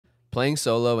Playing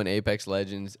solo in Apex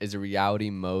Legends is a reality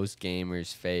most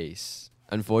gamers face.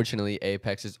 Unfortunately,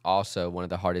 Apex is also one of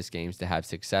the hardest games to have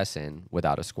success in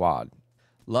without a squad.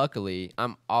 Luckily,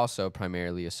 I'm also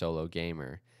primarily a solo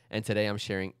gamer, and today I'm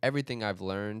sharing everything I've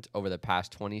learned over the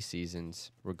past 20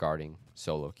 seasons regarding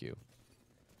solo queue.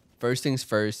 First things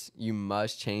first, you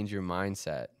must change your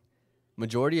mindset.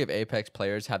 Majority of Apex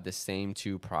players have the same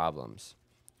two problems.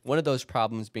 One of those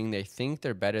problems being they think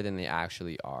they're better than they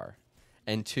actually are.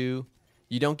 And two,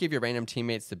 you don't give your random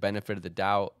teammates the benefit of the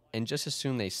doubt and just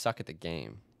assume they suck at the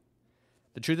game.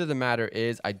 The truth of the matter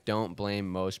is I don't blame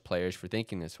most players for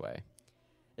thinking this way.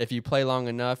 If you play long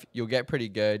enough, you'll get pretty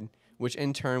good, which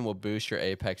in turn will boost your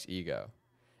Apex ego.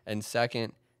 And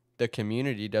second, the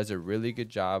community does a really good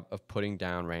job of putting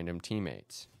down random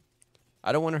teammates.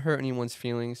 I don't want to hurt anyone's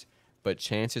feelings, but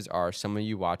chances are some of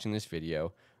you watching this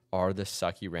video are the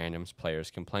sucky randoms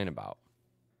players complain about.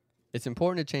 It's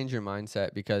important to change your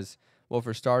mindset because, well,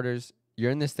 for starters, you're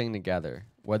in this thing together,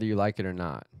 whether you like it or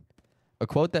not. A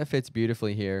quote that fits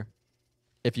beautifully here: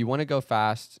 if you want to go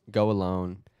fast, go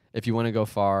alone. If you want to go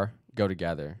far, go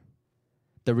together.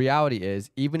 The reality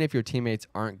is, even if your teammates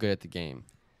aren't good at the game,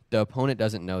 the opponent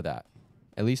doesn't know that,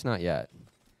 at least not yet.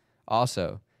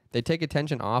 Also, they take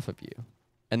attention off of you,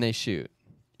 and they shoot.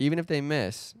 Even if they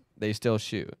miss, they still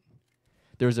shoot.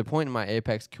 There was a point in my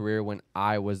Apex career when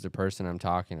I was the person I'm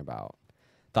talking about.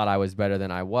 Thought I was better than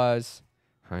I was.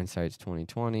 Hindsight's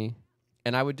 2020.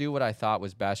 And I would do what I thought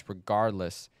was best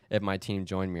regardless if my team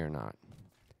joined me or not.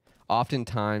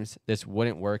 Oftentimes, this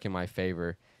wouldn't work in my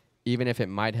favor, even if it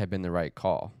might have been the right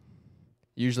call.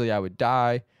 Usually I would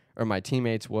die, or my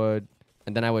teammates would,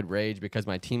 and then I would rage because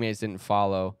my teammates didn't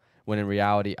follow, when in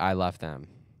reality I left them.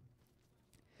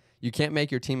 You can't make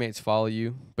your teammates follow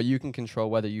you, but you can control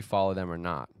whether you follow them or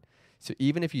not. So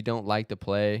even if you don't like the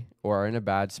play or are in a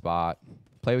bad spot,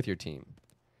 play with your team.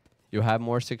 You'll have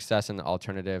more success in the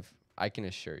alternative, I can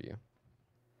assure you.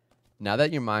 Now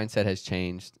that your mindset has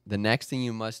changed, the next thing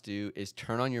you must do is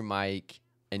turn on your mic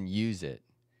and use it.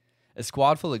 A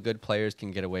squad full of good players can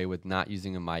get away with not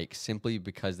using a mic simply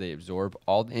because they absorb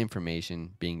all the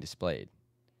information being displayed.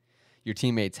 Your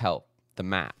teammates help, the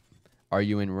map. Are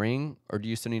you in ring, or do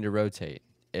you still need to rotate?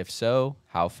 If so,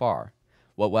 how far?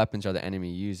 What weapons are the enemy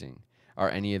using? Are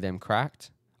any of them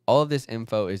cracked? All of this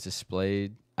info is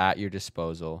displayed at your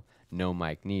disposal, no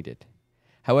mic needed.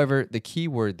 However, the key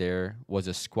word there was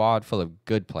a squad full of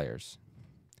good players.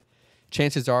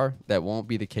 Chances are that won't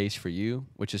be the case for you,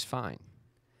 which is fine.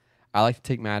 I like to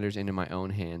take matters into my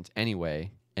own hands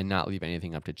anyway and not leave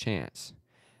anything up to chance.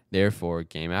 Therefore,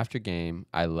 game after game,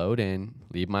 I load in,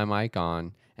 leave my mic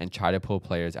on, and try to pull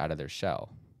players out of their shell.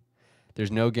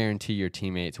 There's no guarantee your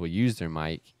teammates will use their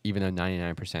mic, even though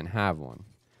 99% have one.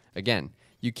 Again,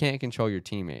 you can't control your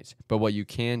teammates, but what you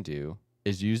can do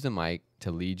is use the mic to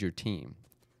lead your team.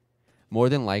 More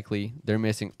than likely, they're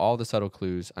missing all the subtle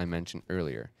clues I mentioned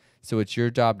earlier, so it's your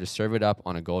job to serve it up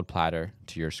on a gold platter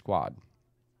to your squad.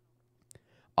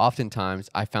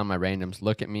 Oftentimes, I found my randoms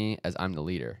look at me as I'm the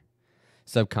leader,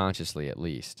 subconsciously at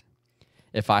least.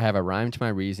 If I have a rhyme to my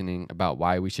reasoning about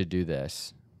why we should do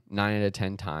this, 9 out of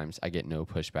 10 times I get no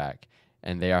pushback,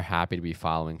 and they are happy to be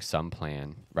following some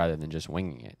plan rather than just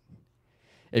winging it.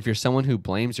 If you're someone who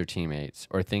blames your teammates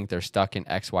or think they're stuck in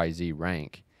XYZ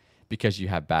rank because you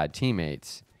have bad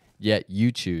teammates, yet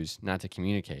you choose not to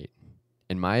communicate,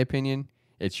 in my opinion,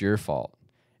 it's your fault,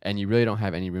 and you really don't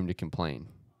have any room to complain.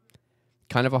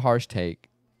 Kind of a harsh take,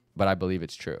 but I believe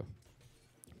it's true.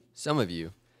 Some of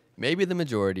you, maybe the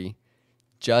majority,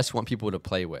 just want people to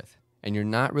play with, and you're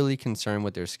not really concerned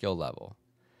with their skill level.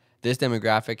 This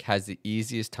demographic has the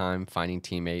easiest time finding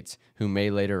teammates who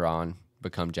may later on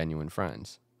become genuine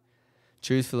friends.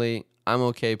 Truthfully, I'm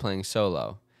okay playing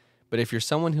solo, but if you're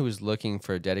someone who is looking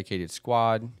for a dedicated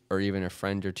squad or even a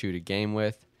friend or two to game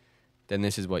with, then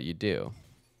this is what you do.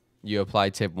 You apply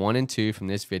tip 1 and 2 from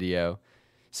this video,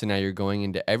 so now you're going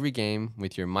into every game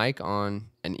with your mic on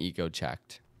and ego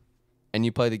checked. And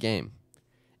you play the game.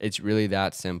 It's really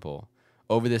that simple.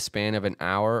 Over the span of an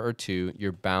hour or two,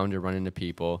 you're bound to run into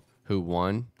people who,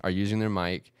 1, are using their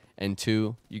mic, and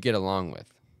 2, you get along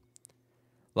with.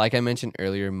 Like I mentioned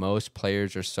earlier, most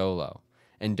players are solo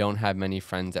and don't have many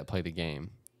friends that play the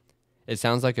game. It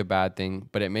sounds like a bad thing,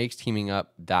 but it makes teaming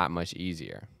up that much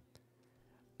easier.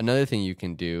 Another thing you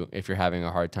can do if you're having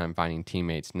a hard time finding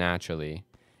teammates naturally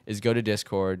is go to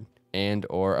Discord and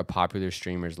or a popular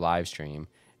streamer's live stream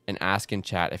and ask in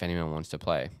chat if anyone wants to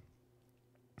play.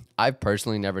 I've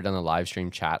personally never done the live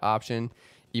stream chat option,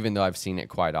 even though I've seen it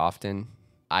quite often.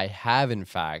 I have, in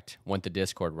fact, went the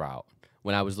Discord route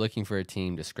when I was looking for a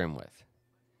team to scrim with.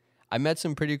 I met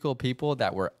some pretty cool people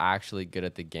that were actually good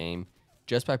at the game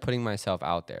just by putting myself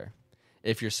out there.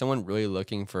 If you're someone really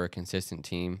looking for a consistent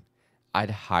team,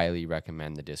 I'd highly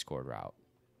recommend the Discord route.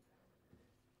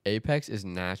 Apex is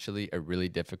naturally a really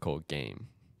difficult game.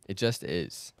 It just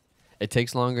is. It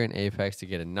takes longer in Apex to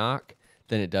get a knock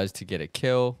than it does to get a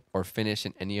kill or finish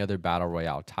in any other Battle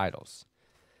Royale titles.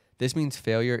 This means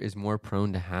failure is more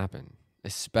prone to happen,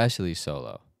 especially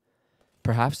solo.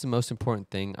 Perhaps the most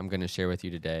important thing I'm going to share with you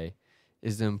today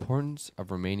is the importance of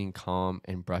remaining calm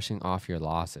and brushing off your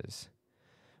losses.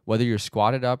 Whether you're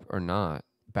squatted up or not,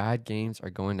 bad games are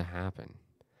going to happen.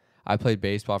 I played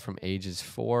baseball from ages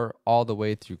 4 all the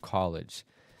way through college,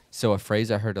 so a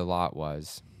phrase I heard a lot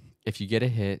was, if you get a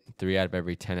hit 3 out of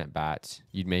every 10 at bats,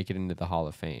 you'd make it into the Hall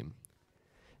of Fame.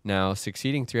 Now,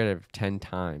 succeeding 3 out of 10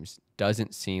 times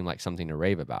doesn't seem like something to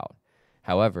rave about.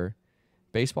 However,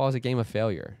 baseball is a game of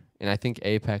failure, and I think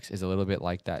Apex is a little bit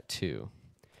like that too.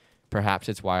 Perhaps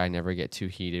it's why I never get too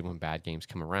heated when bad games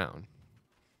come around.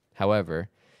 However,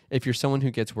 if you're someone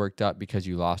who gets worked up because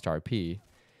you lost RP,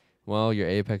 well, your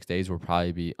Apex days will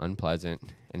probably be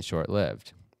unpleasant and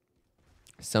short-lived.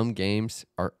 Some games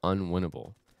are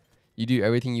unwinnable. You do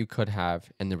everything you could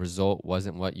have, and the result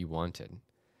wasn't what you wanted.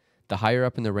 The higher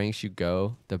up in the ranks you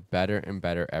go, the better and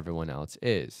better everyone else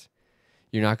is.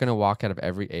 You're not going to walk out of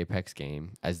every Apex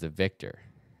game as the victor.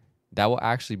 That will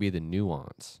actually be the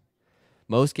nuance.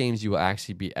 Most games you will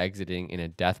actually be exiting in a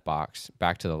death box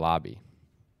back to the lobby.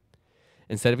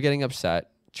 Instead of getting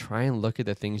upset, try and look at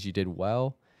the things you did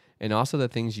well and also the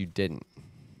things you didn't.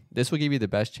 This will give you the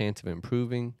best chance of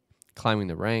improving, climbing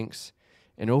the ranks,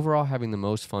 and overall having the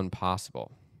most fun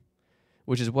possible,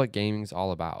 which is what gaming is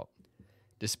all about.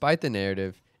 Despite the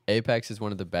narrative, Apex is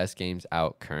one of the best games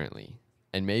out currently,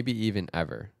 and maybe even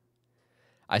ever.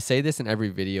 I say this in every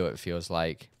video it feels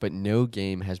like, but no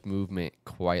game has movement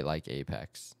quite like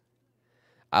Apex.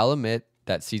 I'll admit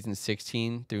that Season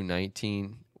 16 through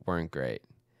 19 weren't great,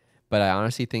 but I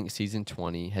honestly think Season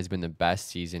 20 has been the best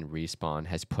season Respawn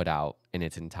has put out in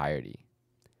its entirety.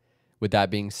 With that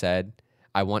being said,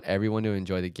 I want everyone to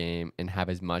enjoy the game and have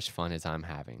as much fun as I'm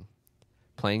having.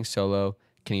 Playing solo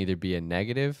can either be a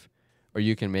negative or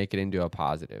you can make it into a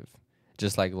positive.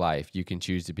 Just like life, you can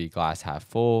choose to be glass half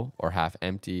full or half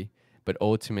empty, but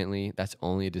ultimately, that's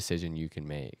only a decision you can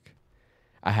make.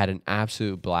 I had an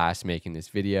absolute blast making this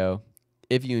video.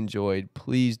 If you enjoyed,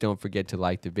 please don't forget to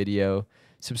like the video,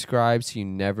 subscribe so you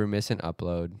never miss an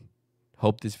upload.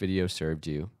 Hope this video served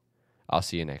you. I'll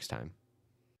see you next time.